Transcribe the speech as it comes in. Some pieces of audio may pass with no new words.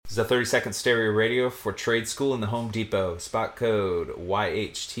This is a 30-second stereo radio for trade school in the Home Depot. Spot code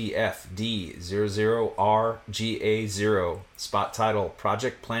YHTFD00RGA0. Spot title,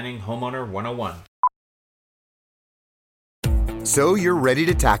 Project Planning Homeowner 101. So you're ready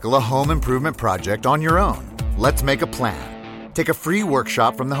to tackle a home improvement project on your own. Let's make a plan. Take a free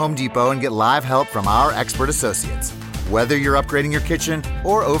workshop from the Home Depot and get live help from our expert associates. Whether you're upgrading your kitchen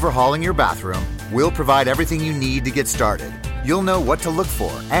or overhauling your bathroom, we'll provide everything you need to get started. You'll know what to look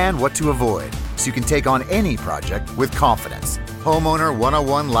for and what to avoid, so you can take on any project with confidence. Homeowner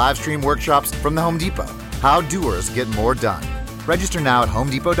 101 live stream workshops from the Home Depot. How doers get more done. Register now at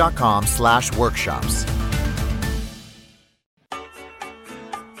homedepot.com/workshops.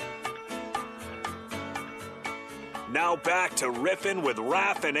 Now back to Riffin' with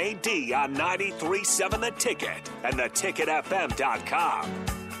Raph and AD on 93.7 The Ticket and theticketfm.com.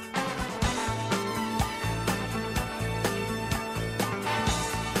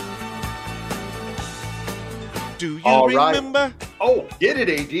 Do you All remember? Right. Oh, get it,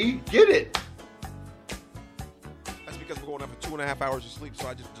 AD. Get it. That's because we're going up for 2.5 hours of sleep, so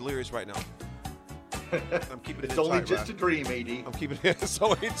I'm just delirious right now. I'm keeping it It's only tight, just right? a dream, AD. I'm keeping it. It's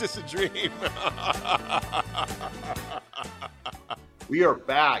only just a dream. We are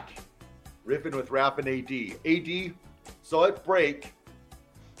back. Riffing with Raph and AD. AD, so at break,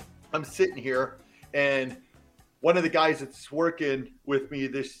 I'm sitting here, and one of the guys that's working with me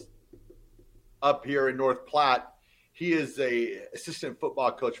this up here in North Platte, he is a assistant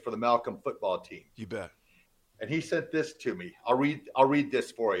football coach for the Malcolm football team. You bet. And he sent this to me. I'll read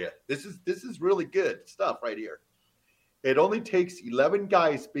this for you. This is really good stuff right here. It only takes 11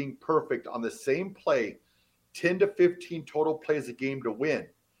 guys being perfect on the same play, 10 to 15 total plays a game to win.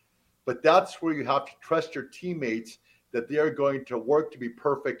 But that's where you have to trust your teammates that they are going to work to be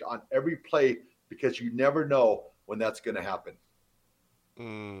perfect on every play, because you never know when that's going to happen.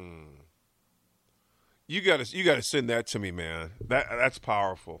 You gotta send that to me, man. That's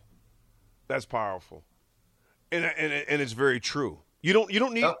powerful. That's powerful, and it's very true. You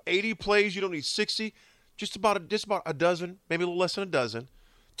don't need 80 plays. You don't need 60. Just about a dozen, maybe a little less than a dozen,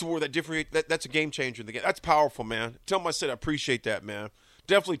 to where that's a game changer in the game. That's powerful, man. Tell him I said I appreciate that, man.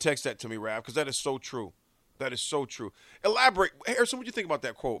 Definitely text that to me, Raph, because that is so true. That is so true. Elaborate, Harrison. What do you think about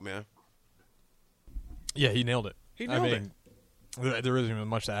that quote, man? Yeah, he nailed it. He nailed it. There isn't even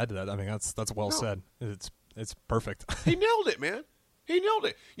much to add to that. I mean, that's well said. It's perfect. He nailed it, man. He nailed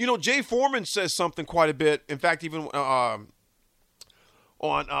it. You know, Jay Foreman says something quite a bit. In fact, even on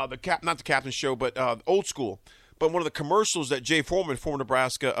not the Captain Show, but Old School. But one of the commercials that Jay Foreman, former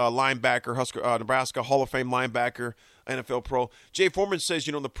Nebraska linebacker, Nebraska Hall of Fame linebacker, NFL pro, Jay Foreman says,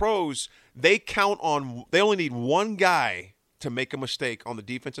 in the pros, they only need one guy to make a mistake on the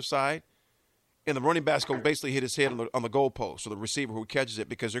defensive side. And the running back's going to basically hit his head on the goalpost, or the receiver who catches it,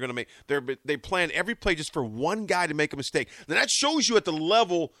 because they're going to they plan every play just for one guy to make a mistake. Now that shows you at the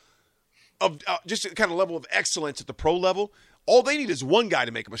level of just the kind of level of excellence at the pro level. All they need is one guy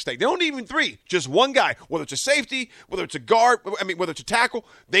to make a mistake. They don't need even three, just one guy. Whether it's a safety, whether it's a guard, whether it's a tackle,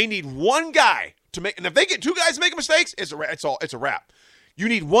 they need one guy to make. And if they get two guys making mistakes, it's a wrap. You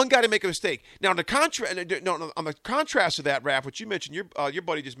need one guy to make a mistake. Now, on the contrast of that, Raph, what you mentioned, your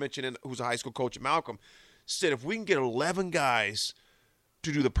buddy just mentioned, who's a high school coach at Malcolm, said if we can get 11 guys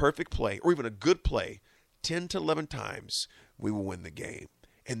to do the perfect play, or even a good play, 10 to 11 times, we will win the game.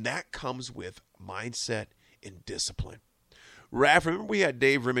 And that comes with mindset and discipline. Raph, remember we had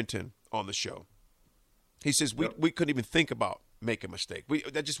Dave Remington on the show. He says we couldn't even think about make a mistake.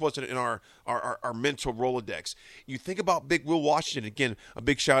 That just wasn't in our mental Rolodex. You think about Big Will Washington. Again, a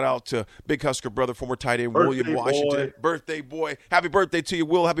big shout out to Big Husker brother, former tight end William Washington. Birthday boy. Happy birthday to you,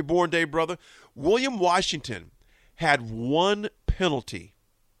 Will. Happy born day, brother. William Washington had one penalty.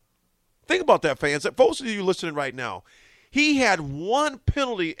 Think about that, fans. Folks of you listening right now, he had one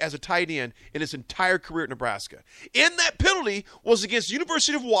penalty as a tight end in his entire career at Nebraska. And that penalty was against the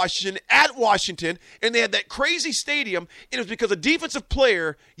University of Washington at Washington, and they had that crazy stadium, and it was because a defensive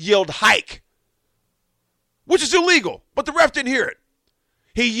player yelled hike, which is illegal, but the ref didn't hear it.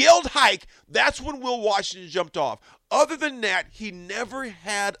 He yelled hike. That's when Will Washington jumped off. Other than that, he never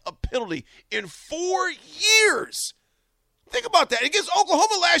had a penalty in 4 years. Think about that. Against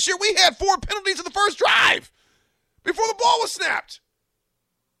Oklahoma last year, we had 4 penalties in the first drive before the ball was snapped.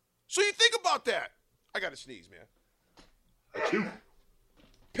 So you think about that. I got to sneeze, man.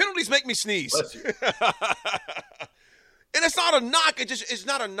 Penalties make me sneeze. And it's not a knock. It's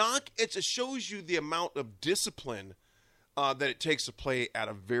not a knock. It just shows you the amount of discipline that it takes to play at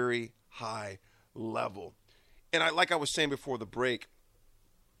a very high level. And like I was saying before the break,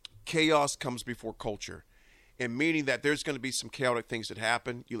 chaos comes before culture. and meaning that there's going to be some chaotic things that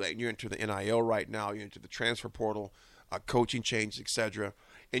happen. You're into the NIL right now. You're into the transfer portal, coaching changes, etc.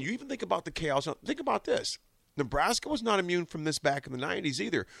 And you even think about the chaos. Think about this. Nebraska was not immune from this back in the 90s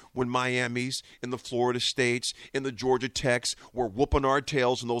either, when Miami's and the Florida States and the Georgia Techs were whooping our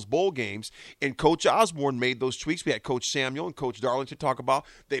tails in those bowl games. And Coach Osborne made those tweaks. We had Coach Samuel and Coach Darlington talk about.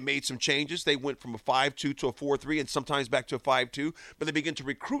 They made some changes. They went from a 5-2 to a 4-3 and sometimes back to a 5-2. But they began to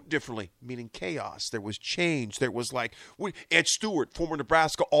recruit differently, meaning chaos. There was change. There was like Ed Stewart, former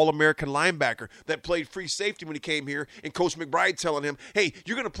Nebraska All-American linebacker that played free safety when he came here, and Coach McBride telling him, hey,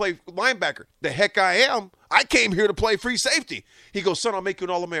 you're going to play linebacker. The heck I am. I came here to play free safety. He goes, son, I'll make you an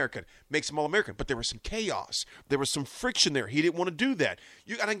All-American. Makes him All-American. But there was some chaos. There was some friction there. He didn't want to do that.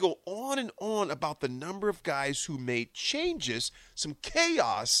 You got to go on and on about the number of guys who made changes, some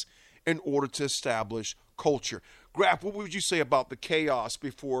chaos, in order to establish culture. Graf, what would you say about the chaos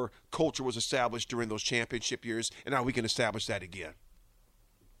before culture was established during those championship years, and how we can establish that again?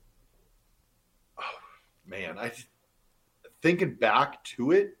 Oh, man, thinking back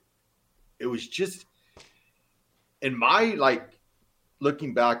to it, it was just – in my,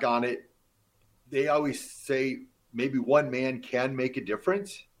 looking back on it, they always say maybe one man can make a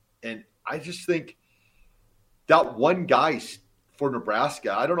difference. And I just think that one guy for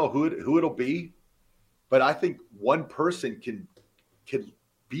Nebraska, I don't know who it'll be, but I think one person can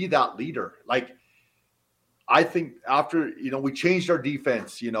be that leader. I think after, we changed our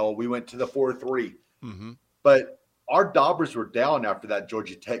defense, we went to the 4-3. Mm-hmm. But our Daubers were down after that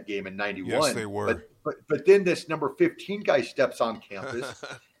Georgia Tech game in 91. Yes, they were. But then this number 15 guy steps on campus,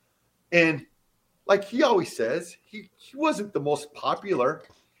 and like he always says, he wasn't the most popular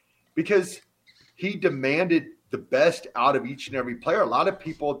because he demanded the best out of each and every player. A lot of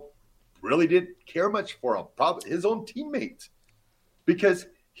people really didn't care much for him, probably his own teammates, because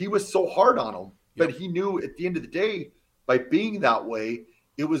he was so hard on them. Yep. But he knew at the end of the day, by being that way,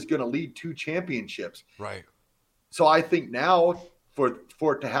 it was going to lead to championships. Right. So I think now for it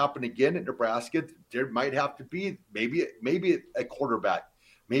to happen again at Nebraska, there might have to be maybe a quarterback,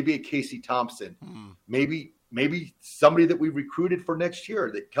 maybe a Casey Thompson, maybe somebody that we recruited for next year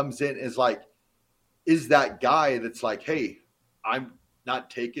that comes in is that guy that's like, hey, I'm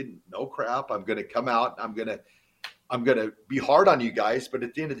not taking no crap. I'm going to come out. I'm going to be hard on you guys, but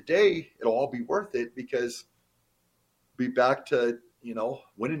at the end of the day, it'll all be worth it because be back to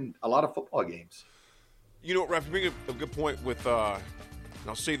winning a lot of football games. You know, Raf, you bring a good point with, and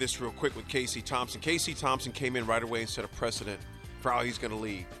I'll say this real quick with Casey Thompson. Casey Thompson came in right away and set a precedent for how he's going to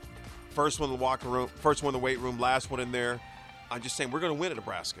lead. First one in the locker room, first one in the weight room, last one in there. I'm just saying we're going to win at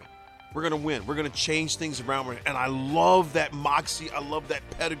Nebraska. We're going to win. We're going to change things around. And I love that moxie. I love that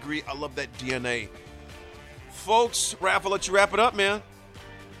pedigree. I love that DNA. Folks, Raf, I'll let you wrap it up, man.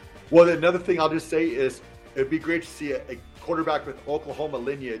 Well, another thing I'll just say is it'd be great to see a quarterback with Oklahoma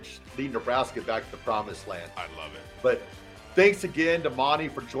lineage lead Nebraska back to the promised land. I love it. But thanks again to Monty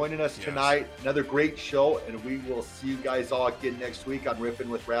for joining us tonight. Another great show, and we will see you guys all again next week on Riffin'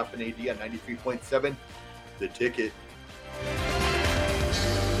 with Raf and AD on 93.7 The Ticket.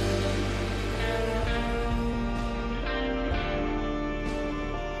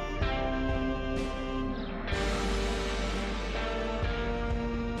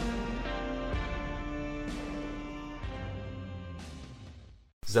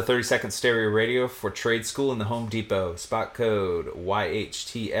 This is a 30-second stereo radio for trade school in the Home Depot. Spot code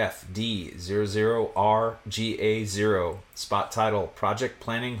YHTFD00RGA0. Spot title, Project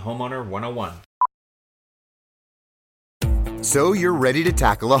Planning Homeowner 101. So you're ready to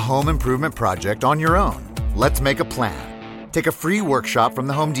tackle a home improvement project on your own. Let's make a plan. Take a free workshop from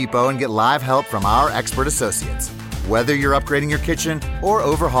the Home Depot and get live help from our expert associates. Whether you're upgrading your kitchen or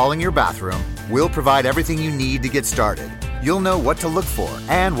overhauling your bathroom, we'll provide everything you need to get started. You'll know what to look for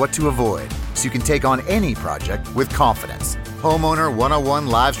and what to avoid, so you can take on any project with confidence. Homeowner 101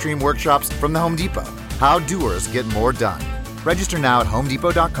 live stream workshops from the Home Depot. How doers get more done. Register now at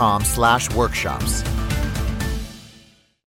homedepot.com/workshops.